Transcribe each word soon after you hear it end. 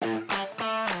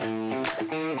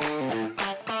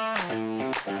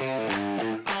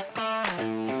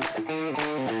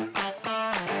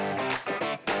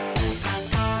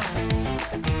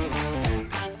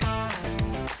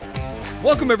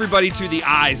Welcome, everybody, to the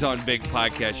Eyes on Big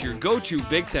podcast, your go-to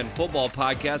Big Ten football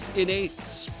podcast in a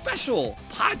special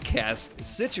podcast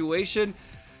situation.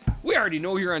 We already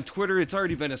know you're on Twitter. It's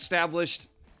already been established.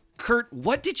 Kurt,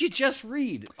 what did you just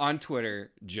read on Twitter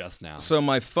just now? So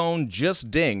my phone just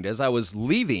dinged as I was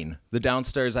leaving the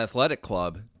Downstairs Athletic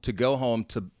Club to go home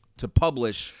to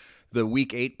publish the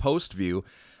Week 8 post view.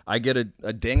 I get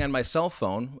a ding on my cell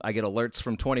phone. I get alerts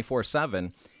from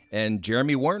 24/7, and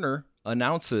Jeremy Werner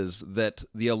announces that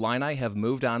the Illini have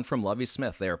moved on from Lovie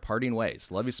Smith. They are parting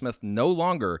ways. Lovie Smith no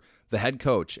longer the head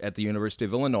coach at the University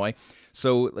of Illinois.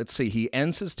 So let's see. He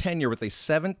ends his tenure with a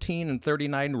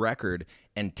 17-39 record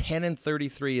and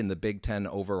 10-33 in the Big Ten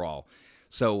overall.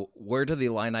 So where do the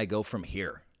Illini go from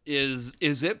here? Is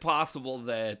it possible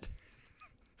that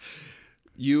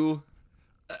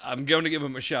I'm going to give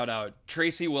him a shout out,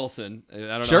 Tracy Wilson. I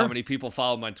don't know how many people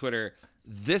follow him on Twitter.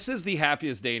 This is the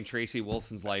happiest day in Tracy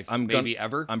Wilson's life,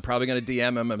 ever. I'm probably going to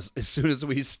DM him as soon as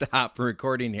we stop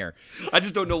recording here. I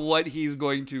just don't know what he's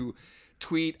going to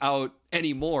tweet out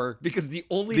anymore, because the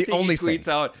only thing he tweets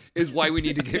out is why we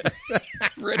need to get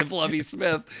rid of Lovie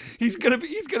Smith. He's gonna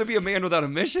be a man without a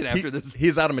mission after this.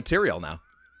 He's out of material now.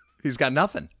 He's got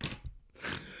nothing.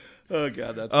 Oh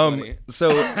God, that's funny.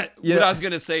 So what I was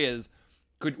gonna say is,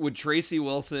 would Tracy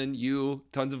Wilson, you,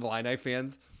 tons of Illini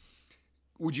fans,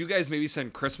 would you guys maybe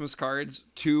send Christmas cards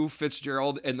to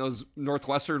Fitzgerald and those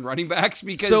Northwestern running backs?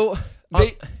 Because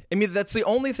that's the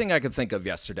only thing I could think of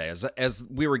yesterday as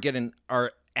we were getting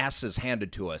our asses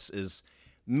handed to us is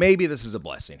maybe this is a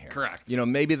blessing here. Correct.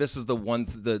 Maybe this is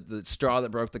the straw that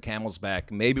broke the camel's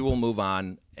back. Maybe we'll move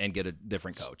on and get a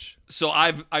different coach. So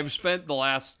I've spent the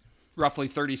last roughly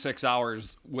 36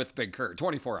 hours with Big Kurt,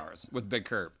 24 hours with Big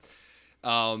Kurt.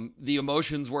 The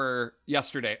emotions were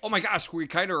yesterday, oh my gosh, we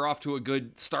kind of are off to a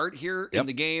good start here in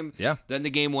the game. Yeah. Then the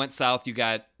game went south. You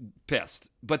got pissed.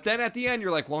 But then at the end,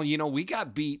 you're like, well, we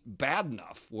got beat bad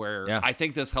enough where I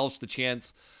think this helps the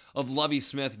chance of Lovie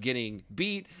Smith getting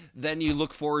beat. Then you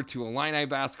look forward to Illini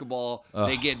basketball.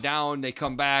 They get down, they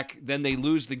come back, then they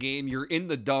lose the game. You're in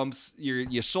the dumps.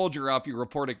 You soldier up, you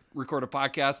record a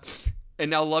podcast,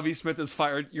 and now Lovie Smith is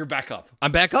fired. You're back up.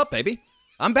 I'm back up, baby.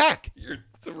 I'm back.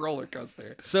 It's a roller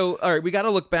coaster. So, all right, we got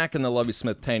to look back in the Lovie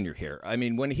Smith tenure here. I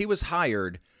mean, when he was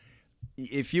hired,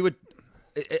 if you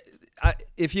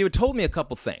had told me a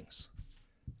couple things,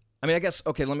 I mean, I guess,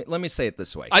 okay, let me say it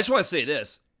this way. I just want to say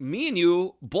this. Me and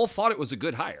you both thought it was a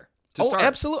good hire to start.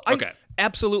 Absolutely. Okay. I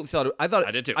absolutely thought it.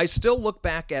 I did too. I still look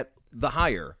back at the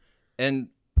hire, and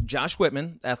Josh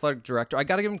Whitman, athletic director, I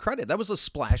got to give him credit. That was a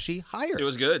splashy hire. It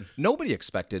was good. Nobody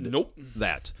expected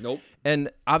that. Nope.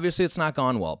 And obviously it's not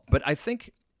gone well. But I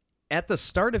think at the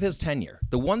start of his tenure,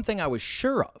 the one thing I was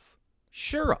sure of,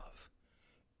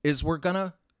 is we're going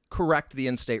to correct the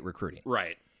in-state recruiting.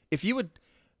 Right. If you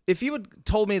had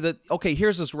told me that, okay,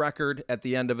 here's this record at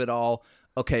the end of it all,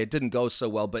 okay, it didn't go so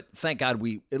well, but thank God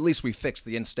we fixed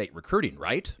the in-state recruiting,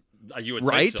 right? You would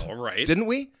think so, right? Didn't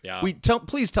we? Yeah.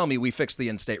 Please tell me we fixed the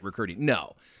in-state recruiting.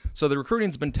 No. So the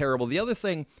recruiting's been terrible. The other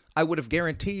thing I would have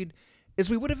guaranteed is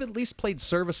we would have at least played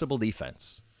serviceable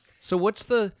defense. So what's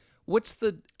the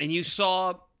And you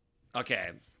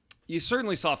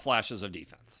certainly saw flashes of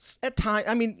defense. at time?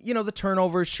 I mean, the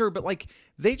turnovers, sure, but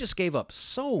they just gave up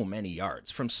so many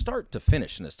yards from start to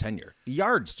finish in his tenure.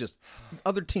 Yards, just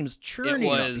other teams churning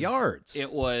up yards.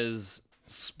 It was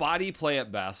spotty play at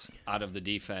best out of the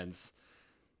defense.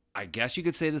 I guess you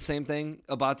could say the same thing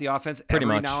about the offense. Pretty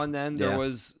Every much. now and then there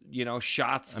was,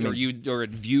 shots or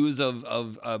views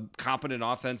of a competent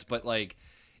offense, but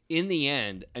in the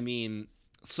end, I mean,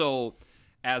 so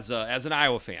as an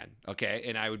Iowa fan, okay,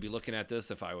 and I would be looking at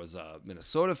this if I was a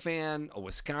Minnesota fan, a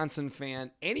Wisconsin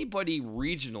fan, anybody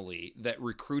regionally that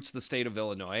recruits the state of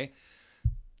Illinois,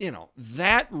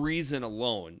 that reason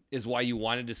alone is why you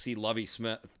wanted to see Lovie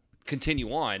Smith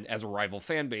continue on as a rival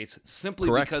fan base, simply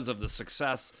because of the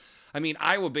success. I mean,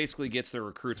 Iowa basically gets their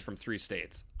recruits from 3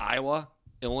 states: Iowa,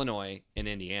 Illinois, and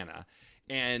Indiana.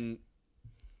 And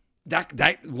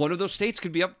that one of those states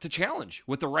could be up to challenge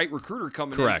with the right recruiter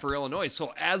coming in for Illinois.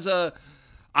 So as a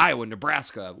Iowa,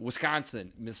 Nebraska,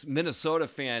 Wisconsin, Minnesota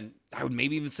fan, I would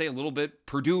maybe even say a little bit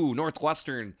Purdue,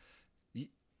 Northwestern,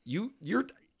 you're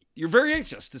very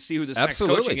anxious to see who this next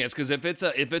coaching is, because if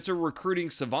it's a recruiting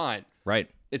savant, right,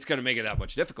 it's going to make it that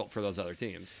much difficult for those other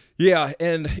teams. Yeah,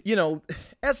 and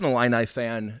as an Illini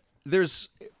fan, there's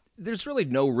really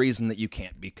no reason that you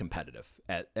can't be competitive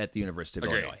at the University of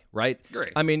Illinois, right?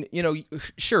 Great. I mean,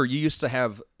 sure, you used to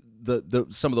have the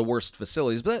some of the worst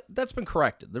facilities, but that's been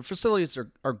corrected. The facilities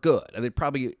are good, and they're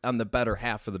probably on the better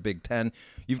half of the Big Ten.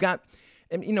 You've got,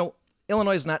 and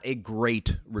Illinois is not a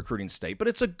great recruiting state, but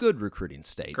it's a good recruiting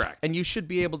state. Correct. And you should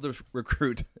be able to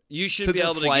recruit. You should to be the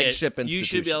able to flagship get. You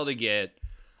institution. should be able to get.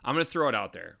 I'm going to throw it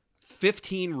out there.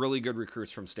 15 really good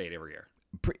recruits from state every year.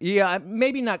 Yeah,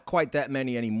 maybe not quite that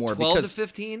many anymore. 12 because to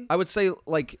 15. I would say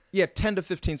 10 to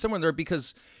 15, somewhere in there,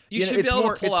 because You should it's be able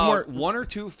more, to pull it's out more, 1 or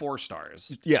 2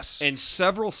 4-stars. Yes. And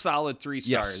several solid 3-stars.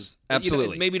 Yes,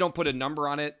 absolutely. Maybe don't put a number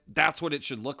on it. That's what it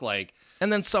should look like.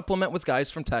 And then supplement with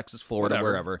guys from Texas, Florida,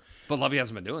 wherever. But Lovey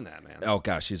hasn't been doing that, man. Oh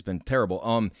gosh, he's been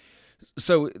terrible.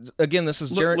 So again, this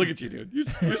is Jared. Look at you, dude. You're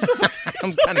so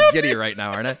I'm kind of giddy right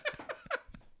now, aren't I?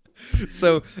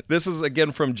 So this is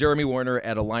again from Jeremy Warner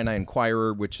at Illini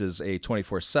Inquirer, which is a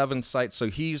 24/7 site. So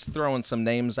he's throwing some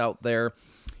names out there.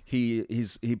 He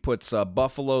puts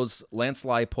Buffalo's Lance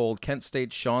Leipold, Kent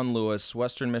State's Sean Lewis,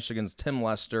 Western Michigan's Tim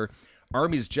Lester,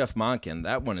 Army's Jeff Monken.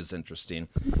 That one is interesting.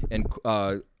 And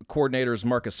coordinators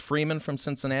Marcus Freeman from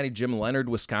Cincinnati, Jim Leonard,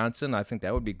 Wisconsin. I think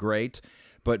that would be great.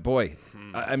 But boy,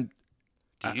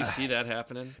 Do you see that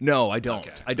happening? No, I don't.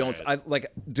 Okay, I don't. right.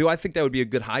 Do I think that would be a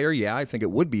good hire? Yeah, I think it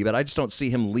would be, but I just don't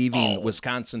see him leaving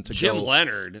Wisconsin to Jim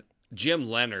go. Jim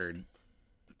Leonard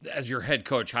as your head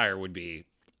coach hire would be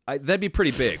That'd be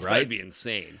pretty big, right? That'd be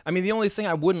insane. I mean, the only thing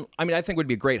I think would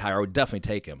be a great hire. I would definitely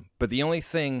take him. But the only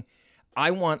thing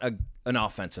I want an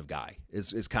offensive guy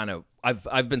is kind of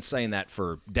I've been saying that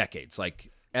for decades.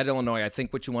 Like at Illinois, I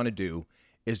think what you want to do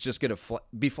is just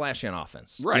be flashy on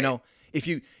offense. Right.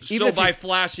 You know, by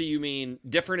flashy you mean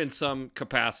different in some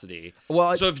capacity.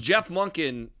 Well, so if Jeff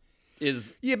Monken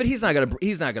is but he's not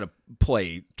gonna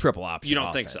play triple option. You don't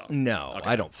offense. think so? No, Okay.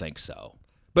 I don't think so.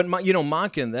 But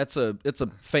Monken, it's a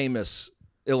famous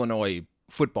Illinois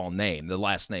football name. The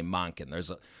last name Monken. There's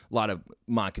a lot of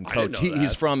Monken I didn't coach. know that.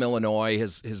 He's from Illinois.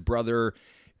 His brother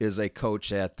is a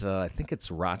coach at I think it's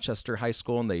Rochester High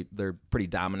School, and they're pretty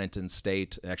dominant in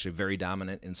state. Actually, very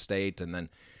dominant in state. And then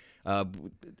I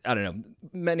don't know,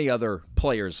 many other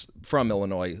players from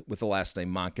Illinois with the last name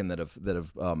Monken that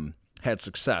have had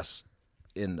success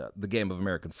in the game of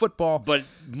American football. But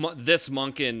this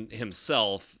Monken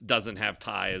himself doesn't have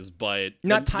ties, but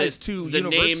Not ties to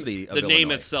University of the name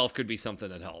Illinois. itself could be something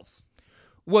that helps.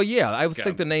 Well, yeah, I would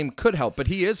think the name could help, but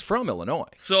he is from Illinois.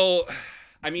 So,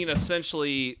 I mean,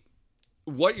 essentially,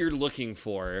 what you're looking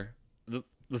for,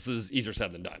 this is easier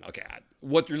said than done. Okay,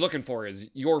 what you're looking for is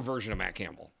your version of Matt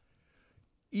Campbell.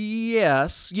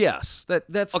 Yes,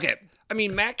 that's Okay. I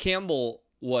mean, Matt Campbell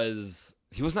was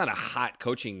not a hot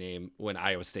coaching name when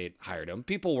Iowa State hired him.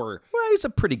 People were Well, he's a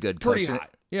pretty good coach. pretty hot.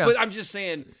 Yeah, But I'm just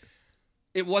saying,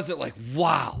 it wasn't like,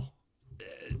 wow,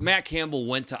 Matt Campbell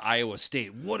went to Iowa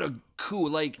State. What a coup.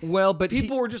 Like, well, but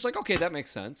people were just like, okay, that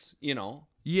makes sense,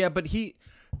 Yeah, but he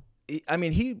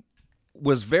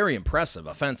was very impressive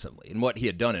offensively in what he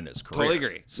had done in his career. Totally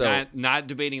agree. So not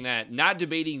debating that. Not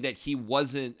debating that he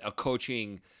wasn't a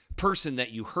coaching person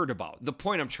that you heard about. The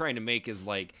point I'm trying to make is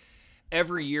like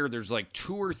every year there's like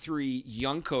 2 or 3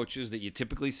 young coaches that you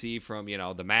typically see from,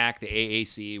 the MAC, the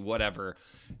AAC, whatever,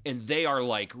 and they are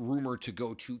like rumored to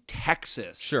go to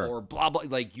Texas Sure. or blah, blah.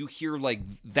 Like you hear like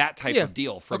that type of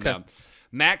deal from them.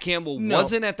 Matt Campbell No.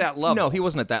 wasn't at that level. No, he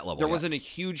wasn't at that level. There yet. wasn't a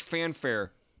huge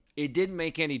fanfare. It didn't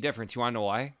make any difference. You want to know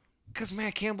why? Because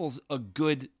Matt Campbell's a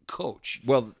good coach.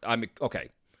 Well, okay.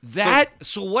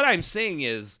 So what I'm saying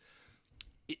is,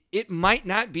 it might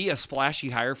not be a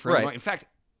splashy hire for Illinois. In fact,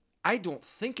 I don't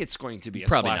think it's going to be a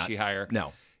Probably splashy not. hire.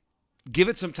 No. Give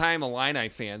it some time, Illini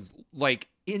fans. Like,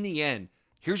 in the end,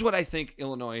 here's what I think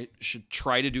Illinois should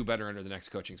try to do better under the next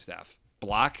coaching staff.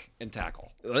 Block and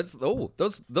tackle.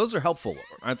 Those are helpful,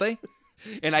 aren't they?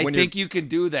 And I think you can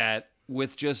do that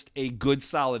with just a good,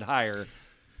 solid hire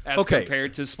as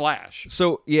compared to splash.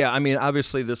 So, yeah, I mean,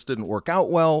 obviously this didn't work out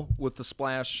well with the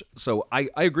splash. So I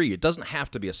agree. It doesn't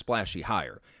have to be a splashy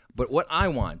hire. But what I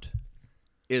want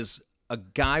is a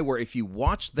guy where if you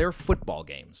watch their football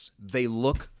games, they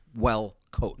look well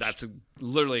coached. That's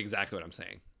literally exactly what I'm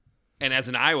saying. And as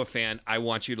an Iowa fan, I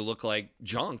want you to look like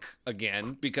junk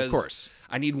again because of course.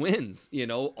 I need wins.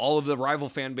 All of the rival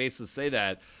fan bases say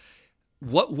that.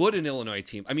 What would an Illinois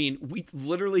team? I mean, we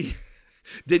literally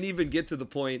didn't even get to the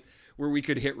point where we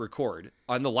could hit record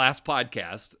on the last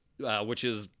podcast,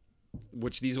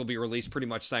 which these will be released pretty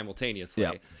much simultaneously.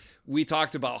 Yeah. We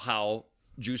talked about how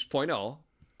Juice .0,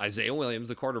 Isaiah Williams,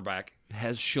 the quarterback,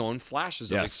 has shown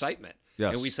flashes of excitement.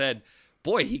 Yes. And we said,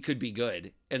 boy, he could be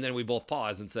good. And then we both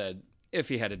paused and said, if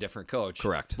he had a different coach.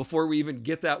 Correct. Before we even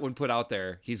get that one put out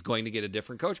there, he's going to get a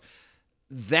different coach.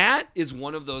 That is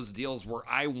one of those deals where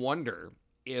I wonder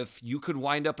if you could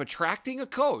wind up attracting a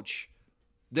coach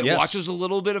that watches a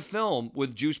little bit of film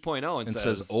with Juice .0 and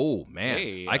says, oh, man,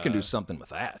 hey, I can do something with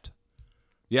that.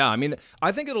 Yeah, I mean,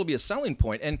 I think it'll be a selling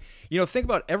point. And, think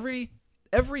about every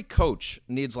coach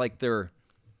needs like their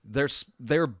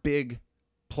big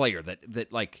player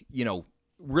that like,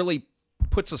 really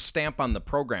puts a stamp on the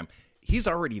program. He's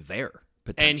already there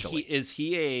potentially. And is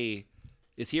he a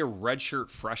redshirt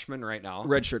freshman right now?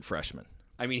 Redshirt freshman.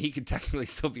 I mean, he could technically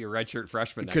still be a redshirt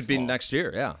freshman. It could be next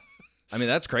year, yeah. I mean,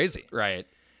 that's crazy. Right.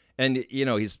 And,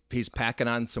 he's packing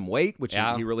on some weight, which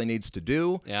he really needs to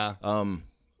do. Yeah.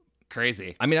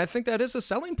 Crazy. I mean, I think that is a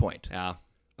selling point. Yeah.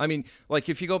 I mean, like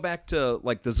if you go back to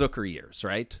like the Zucker years,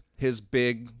 right? His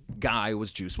big guy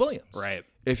was Juice Williams. Right.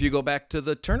 If you go back to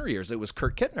the Turner years, it was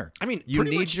Kurt Kittner. I mean, you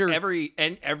need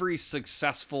every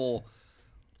successful,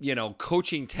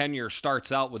 coaching tenure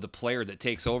starts out with a player that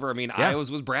takes over. I mean,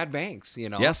 Iowa's was Brad Banks,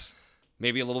 Yes.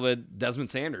 Maybe a little bit Desmond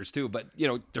Sanders too, but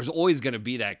there's always going to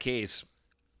be that case.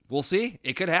 We'll see.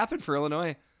 It could happen for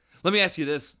Illinois. Let me ask you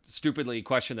this stupidly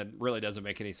question that really doesn't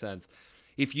make any sense.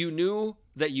 If you knew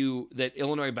that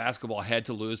Illinois basketball had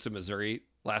to lose to Missouri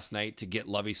last night to get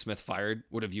Lovie Smith fired,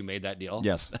 would have you made that deal?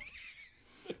 Yes.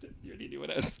 You already knew what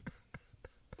it is.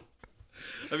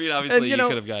 I mean, obviously you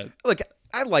could have got. Look,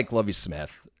 I like Lovie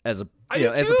Smith as a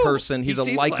as a person. He's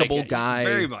a likable guy.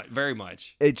 Very much, very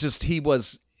much. It's just he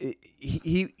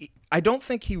I don't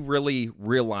think he really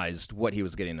realized what he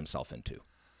was getting himself into.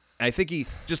 I think he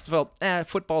just felt,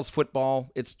 football's football.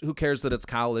 It's who cares that it's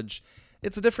college.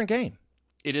 It's a different game.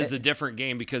 It is a different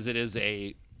game because it is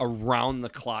a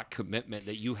around-the-clock commitment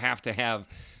that you have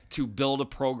to build a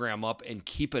program up and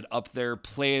keep it up there,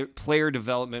 player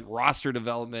development, roster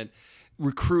development,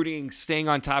 recruiting, staying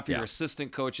on top of your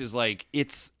assistant coaches. Like,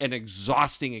 it's an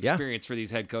exhausting experience for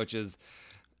these head coaches.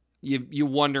 You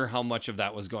wonder how much of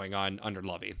that was going on under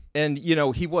Lovie. And,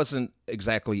 he wasn't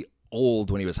exactly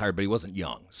old when he was hired, but he wasn't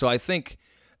young. So I think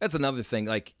that's another thing.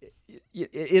 Like,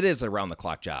 it is a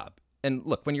round-the-clock job. And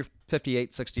look, when you're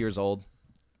 58, 60 years old,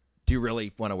 do you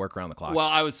really want to work around the clock? Well,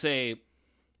 I would say,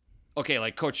 okay,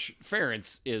 like Coach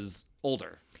Ferentz is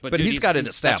older, but he's got it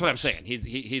established. That's what I'm saying.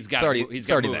 He's got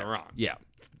moving around. Yeah.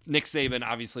 Nick Saban,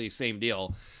 obviously, same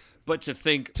deal. But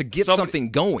to get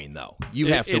something going though,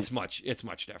 it's much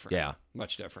different. Yeah,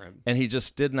 much different. And he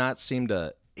just did not seem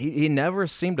to. He never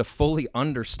seemed to fully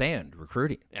understand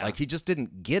recruiting. Yeah. Like he just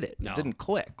didn't get it. No. It didn't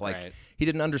click. Like he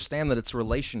didn't understand that it's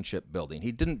relationship building.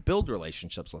 He didn't build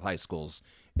relationships with high schools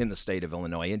in the state of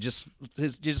Illinois, and just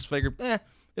figured,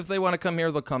 if they want to come here,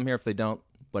 they'll come here. If they don't,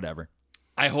 whatever.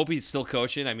 I hope he's still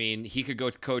coaching. I mean, he could go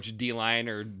coach D-line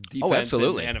or defense in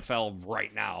the NFL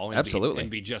right now and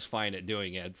be just fine at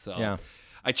doing it. So yeah.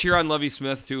 I cheer on Lovie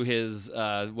Smith to his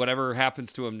whatever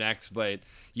happens to him next, but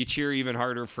you cheer even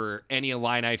harder for any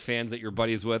Illini fans that you're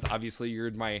buddies with. Obviously,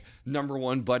 you're my number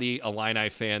one buddy Illini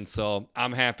fan, so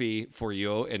I'm happy for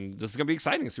you, and this is going to be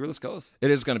exciting to see where this goes.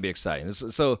 It is going to be exciting.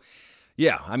 So,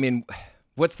 yeah, I mean,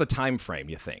 what's the time frame,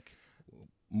 you think?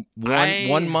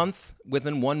 1 month?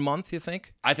 Within 1 month, you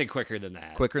think? I think quicker than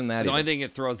that. Quicker than that. The only thing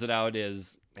that throws it out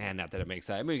is, not that it makes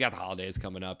sense. I mean, we got the holidays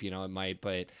coming up, it might,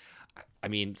 but I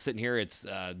mean, sitting here, it's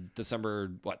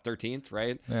December 13th,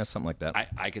 right? Yeah, something like that.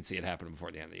 I could see it happening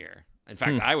before the end of the year. In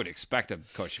fact, I would expect a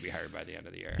coach to be hired by the end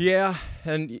of the year. Yeah,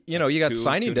 and you got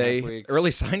signing day,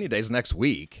 early signing days next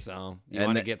week. So you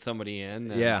want to get somebody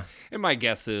in. Yeah. And my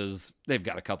guess is they've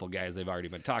got a couple guys they've already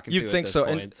been talking You'd to think at this so.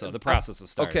 point, so the process is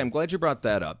starting. Okay, I'm glad you brought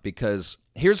that up because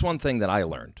here's one thing that I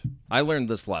learned. I learned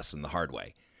this lesson the hard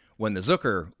way. When the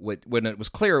Zucker, when it was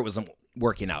clear it wasn't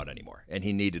working out anymore and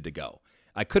he needed to go,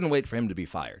 I couldn't wait for him to be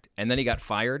fired. And then he got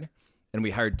fired. And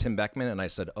we hired Tim Beckman, and I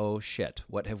said, "Oh shit,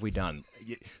 what have we done?"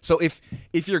 So if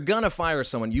you're gonna fire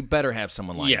someone, you better have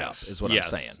someone lined up. Is what I'm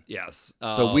saying. Yes.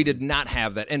 So we did not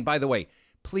have that. And by the way,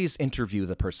 please interview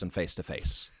the person face to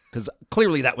face because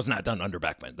clearly that was not done under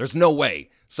Beckman. There's no way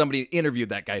somebody interviewed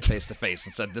that guy face to face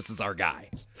and said, "This is our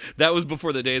guy." That was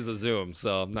before the days of Zoom,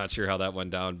 so I'm not sure how that went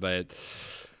down. But,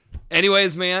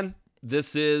 anyways, man.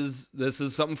 This is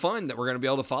something fun that we're going to be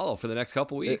able to follow for the next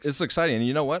couple weeks. It's exciting. And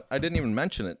you know what? I didn't even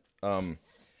mention it. I'm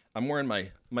wearing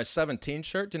my 17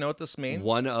 shirt. Do you know what this means?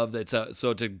 One of the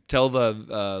so to tell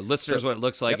the listeners what it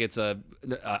looks like, it's a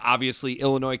obviously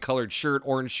Illinois colored shirt,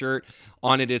 orange shirt.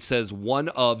 On it says one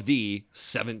of the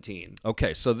 17.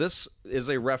 Okay, so this is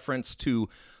a reference to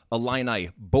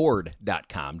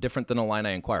IlliniBoard.com, different than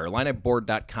Illini Inquirer.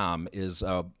 IlliniBoard.com is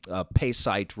a pay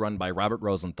site run by Robert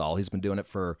Rosenthal. He's been doing it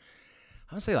for,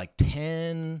 I would say like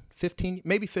 10, 15,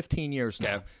 maybe 15 years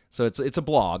now. Okay. So it's a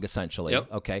blog essentially.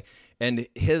 Yep. Okay. And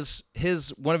his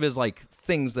one of his like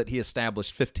things that he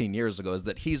established 15 years ago is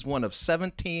that he's one of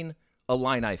 17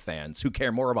 Illini fans who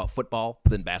care more about football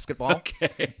than basketball.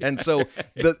 Okay. And so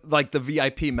the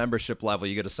VIP membership level,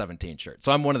 you get a 17 shirt.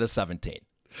 So I'm one of the 17.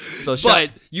 So,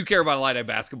 but you care about Illini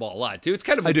basketball a lot too. It's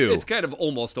kind of I do. It's kind of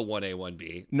almost a 1A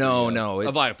 1B. No.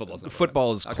 Illini football's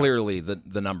football is clearly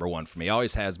the number one for me.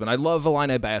 Always has been. I love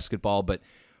Illini basketball, but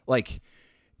like,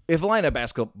 if Illini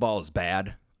basketball is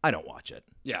bad, I don't watch it.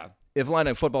 Yeah. If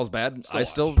Illini football is bad, I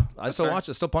still watch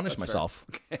it. Still punish myself.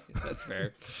 Okay, that's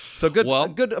fair. So good. Well, a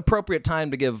good appropriate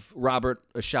time to give Robert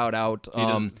a shout out.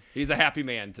 He's a happy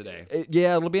man today.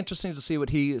 Yeah, it'll be interesting to see what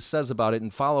he says about it.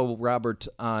 And follow Robert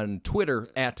on Twitter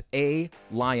at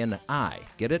 @ALionEye.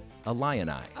 Get it? A lion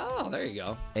eye. Oh, there you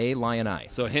go. A lion eye.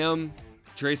 So him,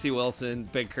 Tracy Wilson,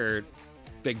 Big Kurt,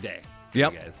 big day.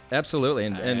 Yep, You guys. absolutely.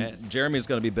 And, right. Jeremy's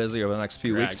going to be busy over the next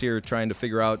few weeks here trying to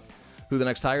figure out who the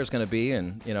next hire is going to be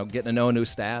and, getting to know a new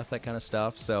staff, that kind of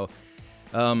stuff. So,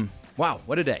 wow,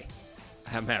 what a day.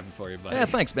 I'm happy for you, buddy. Yeah,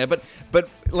 thanks, man. But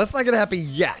let's not get happy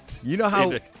yet. You know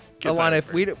how Illini,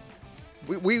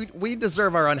 we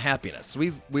deserve our unhappiness.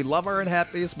 We love our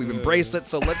unhappiness. We embrace it.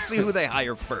 So let's see who they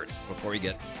hire first before we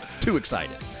get too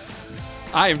excited.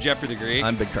 I am Jeffrey the Greek.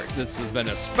 I'm Big Kurt. This has been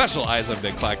a special Eyes on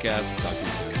Big podcast. Talk to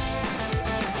you soon.